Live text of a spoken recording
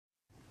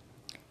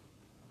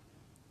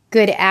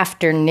Good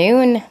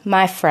afternoon,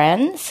 my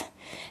friends.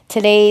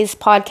 Today's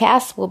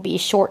podcast will be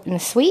short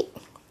and sweet.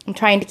 I'm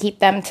trying to keep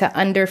them to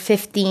under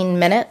 15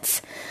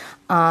 minutes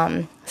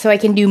so I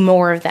can do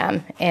more of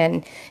them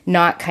and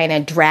not kind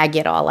of drag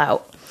it all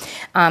out.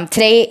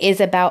 Today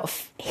is about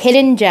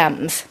hidden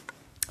gems,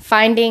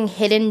 finding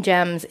hidden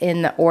gems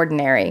in the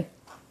ordinary.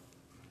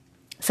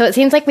 So it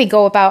seems like we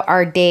go about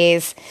our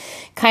days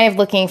kind of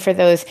looking for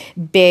those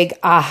big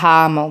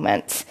aha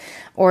moments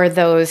or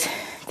those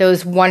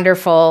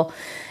wonderful,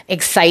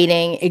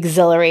 exciting,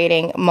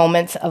 exhilarating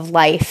moments of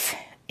life.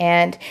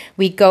 And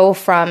we go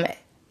from,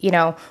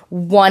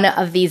 one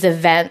of these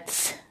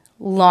events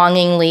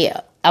longingly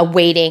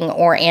awaiting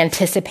or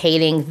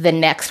anticipating the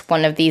next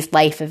one of these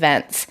life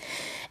events.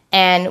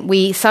 And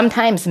we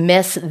sometimes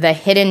miss the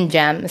hidden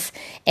gems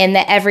in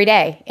the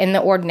everyday, in the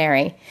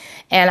ordinary.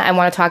 And I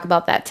want to talk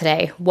about that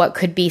today. What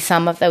could be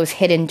some of those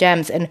hidden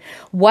gems? And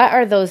what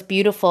are those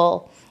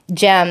beautiful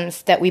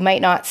gems that we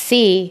might not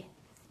see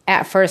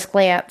at first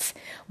glance?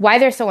 Why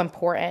they're so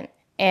important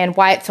and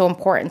why it's so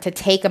important to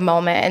take a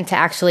moment and to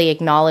actually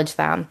acknowledge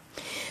them.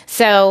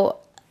 So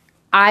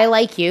I,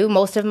 like you,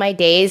 most of my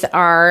days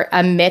are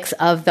a mix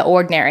of the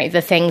ordinary,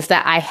 the things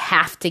that I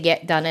have to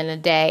get done in a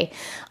day,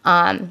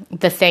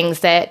 the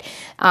things that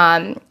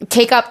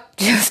take up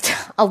just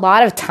a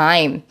lot of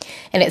time.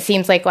 And it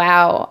seems like,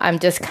 wow, I'm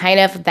just kind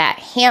of that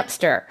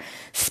hamster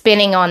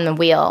spinning on the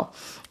wheel,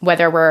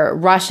 whether we're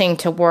rushing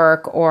to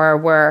work or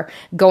we're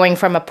going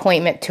from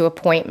appointment to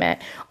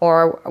appointment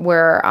or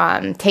we're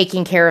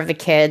taking care of the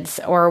kids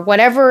or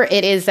whatever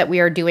it is that we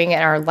are doing in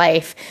our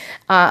life.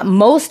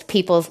 Most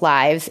people's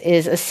lives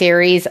is a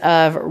series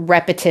of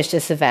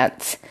repetitious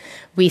events.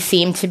 We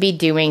seem to be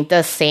doing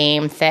the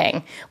same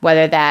thing,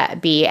 whether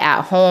that be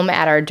at home,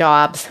 at our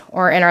jobs,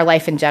 or in our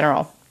life in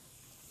general.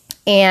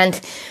 And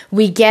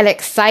we get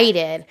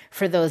excited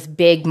for those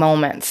big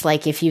moments,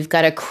 like if you've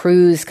got a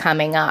cruise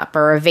coming up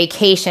or a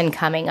vacation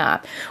coming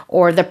up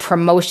or the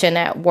promotion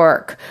at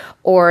work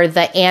or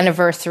the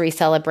anniversary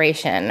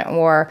celebration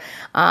or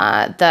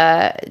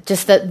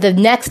the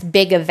next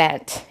big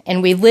event.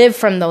 And we live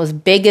from those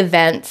big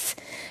events,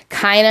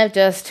 kind of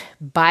just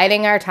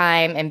biding our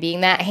time and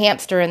being that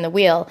hamster in the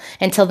wheel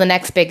until the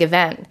next big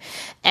event.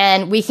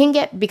 And we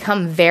can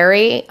become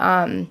very,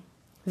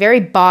 very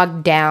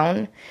bogged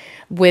down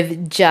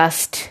with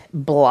just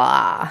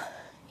blah.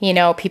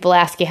 People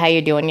ask you how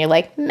you're doing. You're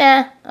like,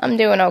 meh, I'm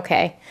doing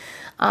okay.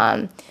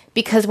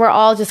 Because we're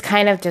all just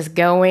kind of just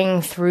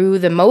going through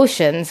the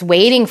motions,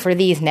 waiting for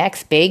these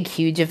next big,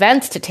 huge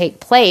events to take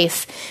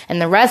place.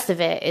 And the rest of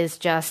it is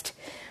just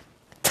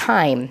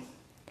time.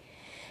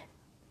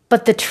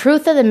 But the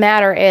truth of the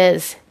matter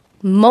is,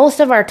 most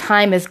of our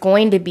time is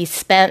going to be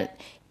spent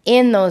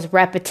in those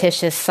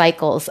repetitious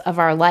cycles of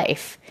our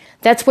life.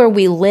 That's where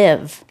we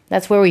live.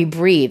 That's where we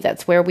breathe.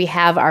 That's where we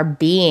have our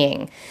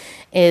being,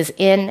 is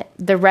in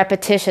the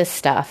repetitious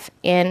stuff,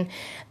 in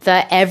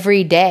the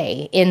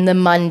everyday, in the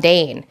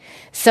mundane.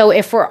 So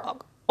if we're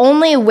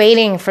only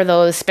waiting for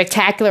those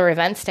spectacular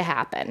events to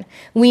happen,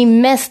 we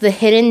miss the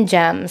hidden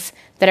gems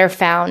that are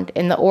found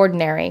in the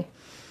ordinary.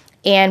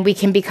 And we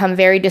can become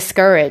very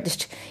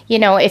discouraged.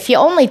 If you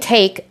only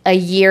take a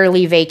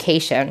yearly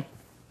vacation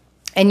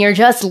and you're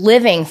just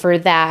living for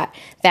that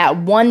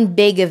one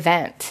big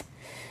event,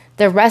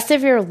 the rest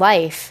of your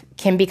life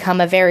can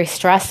become a very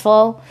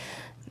stressful,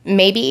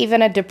 maybe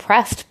even a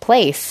depressed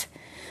place.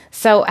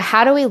 So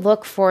how do we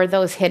look for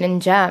those hidden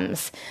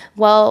gems?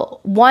 Well,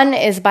 one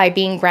is by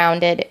being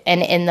grounded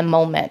and in the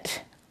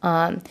moment,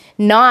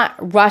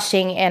 not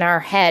rushing in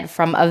our head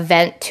from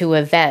event to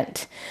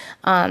event.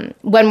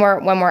 When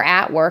we're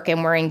at work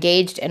and we're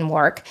engaged in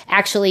work,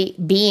 actually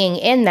being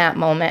in that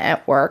moment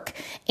at work.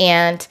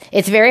 And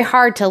it's very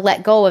hard to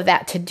let go of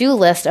that to-do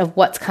list of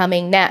what's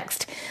coming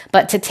next,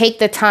 but to take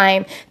the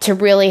time to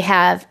really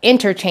have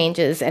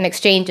interchanges and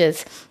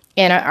exchanges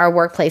in our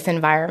workplace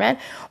environment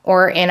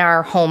or in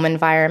our home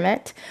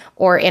environment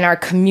or in our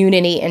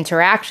community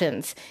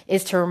interactions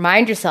is to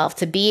remind yourself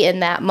to be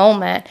in that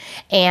moment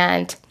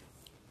and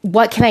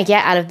what can I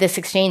get out of this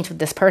exchange with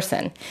this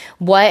person?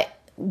 What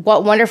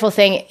wonderful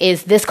thing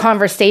is this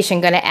conversation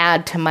going to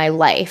add to my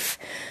life?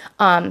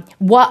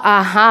 What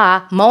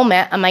aha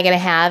moment am I going to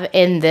have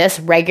in this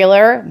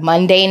regular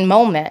mundane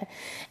moment?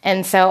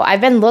 And so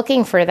I've been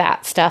looking for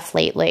that stuff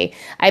lately.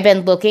 I've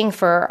been looking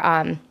for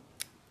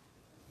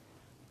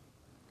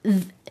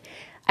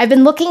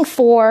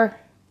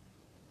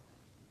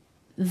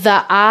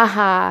the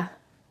aha,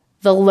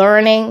 the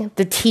learning,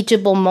 the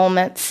teachable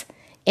moments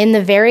in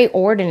the very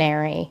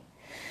ordinary.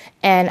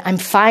 And I'm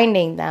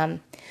finding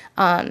them.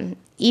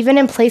 Even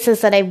in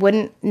places that I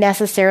wouldn't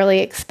necessarily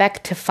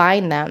expect to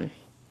find them.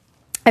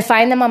 I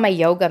find them on my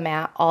yoga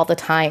mat all the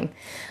time.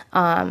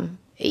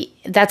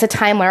 That's a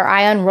time where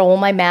I unroll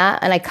my mat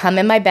and I come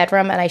in my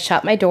bedroom and I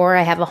shut my door.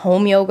 I have a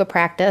home yoga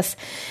practice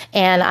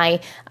and I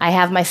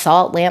have my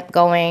salt lamp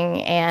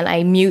going and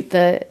I mute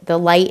the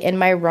light in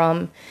my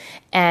room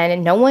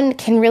and no one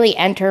can really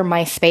enter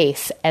my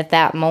space at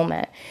that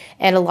moment.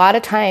 And a lot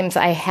of times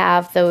I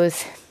have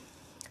those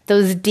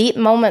those deep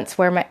moments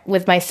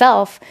with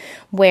myself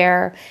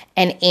where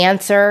an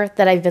answer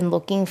that I've been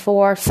looking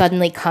for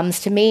suddenly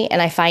comes to me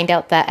and I find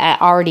out that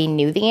I already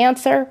knew the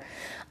answer.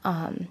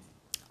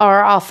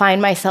 Or I'll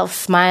find myself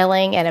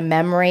smiling at a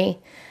memory.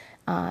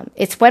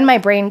 It's when my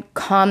brain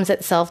calms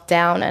itself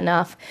down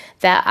enough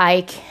that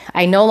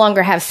I no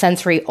longer have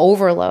sensory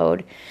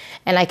overload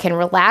and I can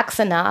relax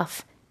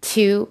enough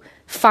to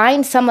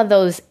find some of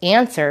those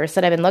answers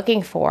that I've been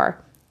looking for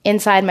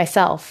inside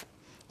myself.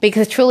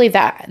 Because truly the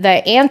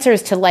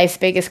answers to life's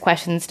biggest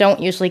questions don't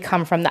usually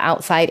come from the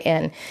outside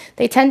in.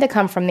 They tend to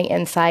come from the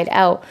inside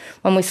out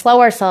when we slow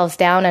ourselves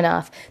down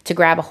enough to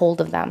grab a hold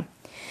of them.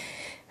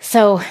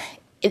 So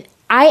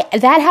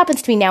that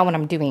happens to me now when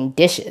I'm doing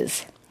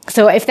dishes.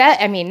 So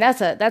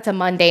that's a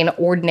mundane,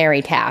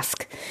 ordinary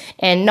task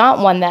and not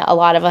one that a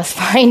lot of us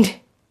find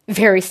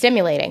very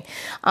stimulating.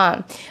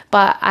 But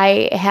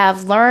I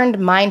have learned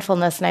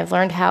mindfulness and I've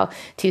learned how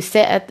to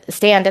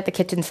stand at the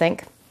kitchen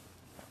sink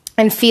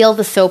and feel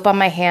the soap on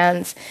my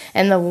hands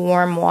and the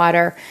warm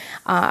water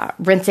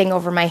rinsing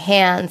over my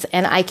hands.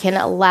 And I can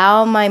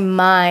allow my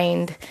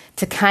mind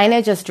to kind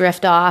of just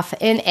drift off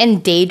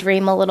and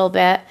daydream a little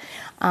bit.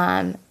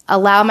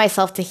 Allow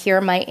myself to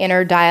hear my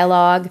inner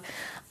dialogue,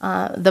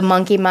 the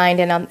monkey mind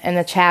and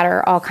the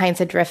chatter, all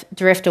kinds of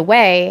drift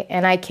away.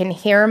 And I can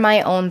hear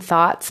my own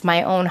thoughts,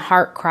 my own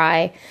heart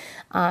cry.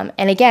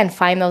 And again,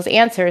 find those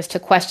answers to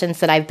questions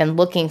that I've been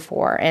looking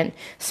for and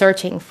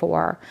searching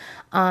for.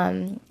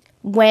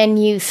 When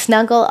you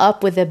snuggle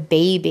up with a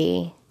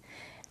baby,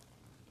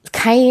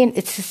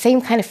 it's the same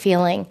kind of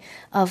feeling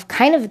of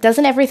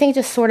doesn't everything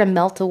just sort of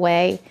melt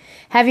away?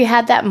 Have you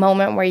had that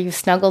moment where you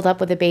snuggled up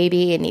with a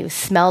baby and you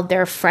smelled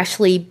their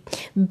freshly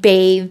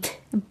bathed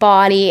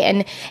body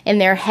and in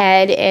their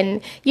head?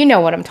 And you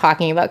know what I'm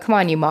talking about. Come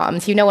on, you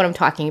moms, you know what I'm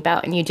talking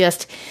about. And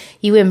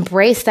you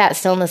embrace that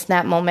stillness in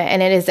that moment.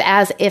 And it is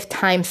as if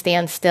time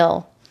stands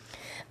still.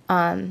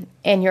 And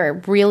you're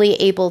really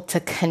able to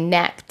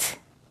connect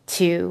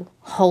to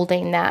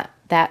holding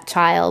that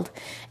child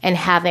and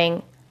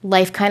having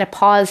life kind of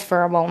pause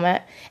for a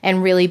moment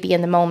and really be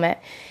in the moment.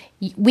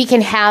 We can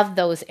have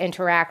those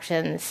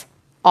interactions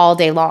all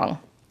day long,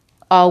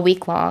 all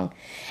week long,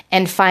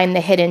 and find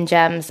the hidden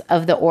gems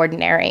of the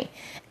ordinary.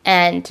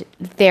 And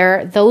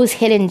those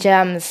hidden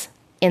gems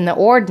in the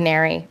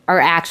ordinary are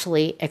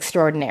actually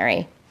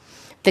extraordinary.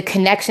 The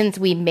connections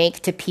we make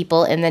to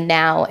people in the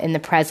now, in the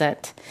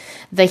present,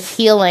 the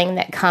healing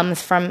that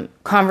comes from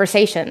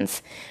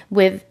conversations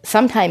with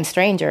sometimes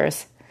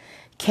strangers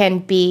can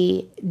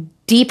be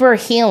deeper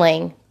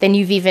healing than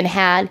you've even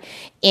had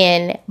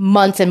in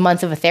months and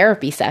months of a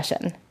therapy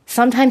session.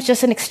 Sometimes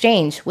just an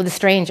exchange with a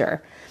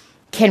stranger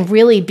can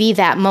really be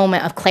that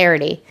moment of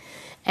clarity.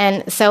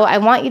 And so I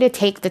want you to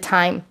take the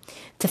time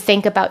to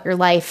think about your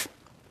life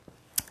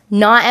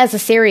not as a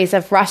series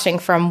of rushing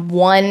from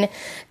one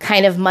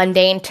kind of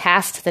mundane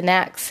task to the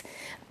next,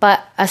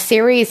 but a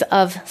series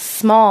of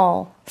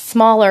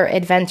smaller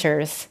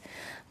adventures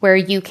where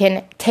you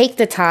can take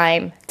the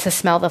time to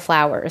smell the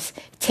flowers,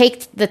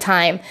 take the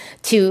time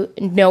to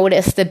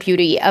notice the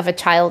beauty of a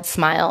child's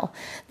smile,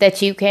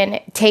 that you can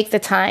take the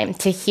time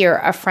to hear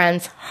a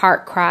friend's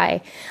heart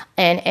cry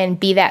and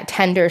be that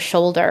tender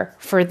shoulder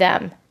for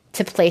them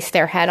to place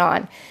their head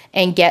on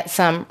and get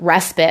some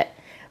respite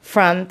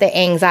from the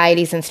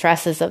anxieties and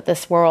stresses of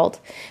this world,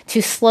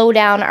 to slow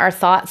down our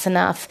thoughts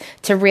enough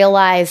to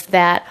realize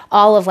that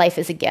all of life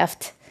is a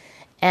gift.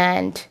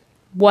 And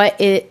what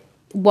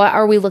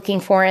are we looking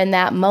for in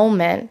that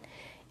moment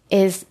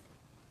is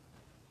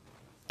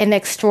an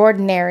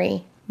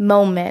extraordinary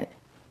moment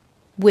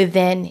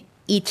within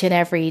each and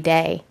every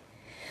day.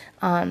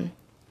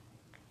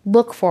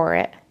 Look for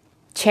it,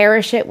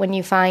 cherish it when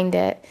you find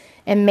it,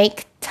 and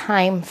make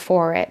time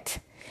for it.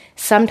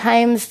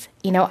 Sometimes,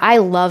 I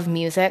love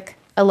music.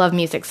 I love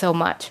music so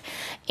much.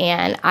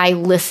 And I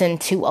listen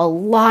to a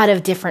lot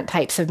of different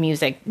types of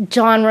music,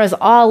 genres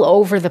all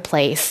over the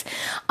place.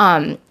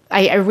 I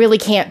really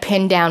can't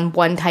pin down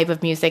one type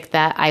of music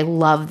that I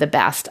love the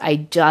best. I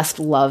just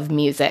love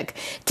music.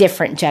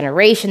 Different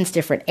generations,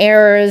 different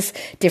eras,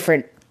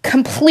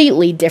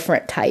 completely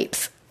different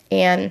types.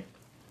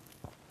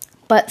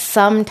 But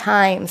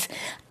sometimes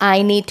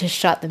I need to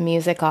shut the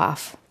music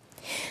off.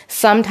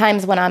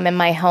 Sometimes when I'm in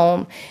my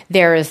home,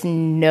 there is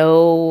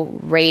no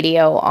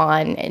radio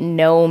on,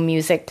 no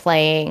music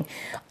playing,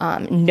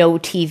 no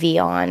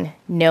TV on,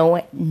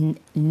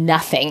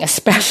 nothing,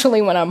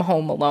 especially when I'm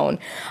home alone.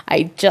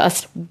 I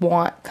just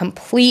want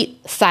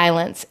complete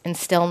silence and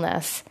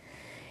stillness.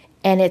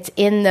 And it's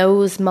in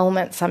those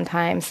moments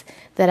sometimes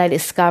that I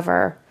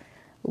discover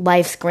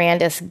life's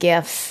grandest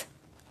gifts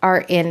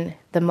are in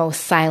the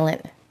most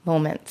silent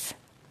moments.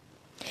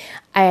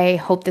 I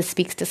hope this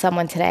speaks to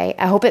someone today.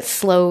 I hope it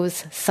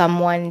slows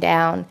someone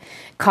down,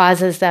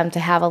 causes them to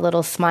have a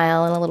little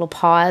smile and a little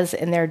pause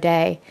in their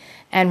day,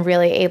 and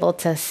really able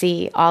to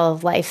see all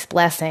of life's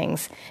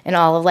blessings and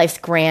all of life's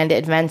grand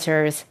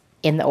adventures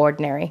in the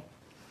ordinary.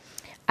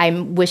 I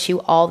wish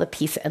you all the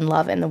peace and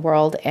love in the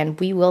world, and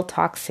we will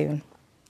talk soon.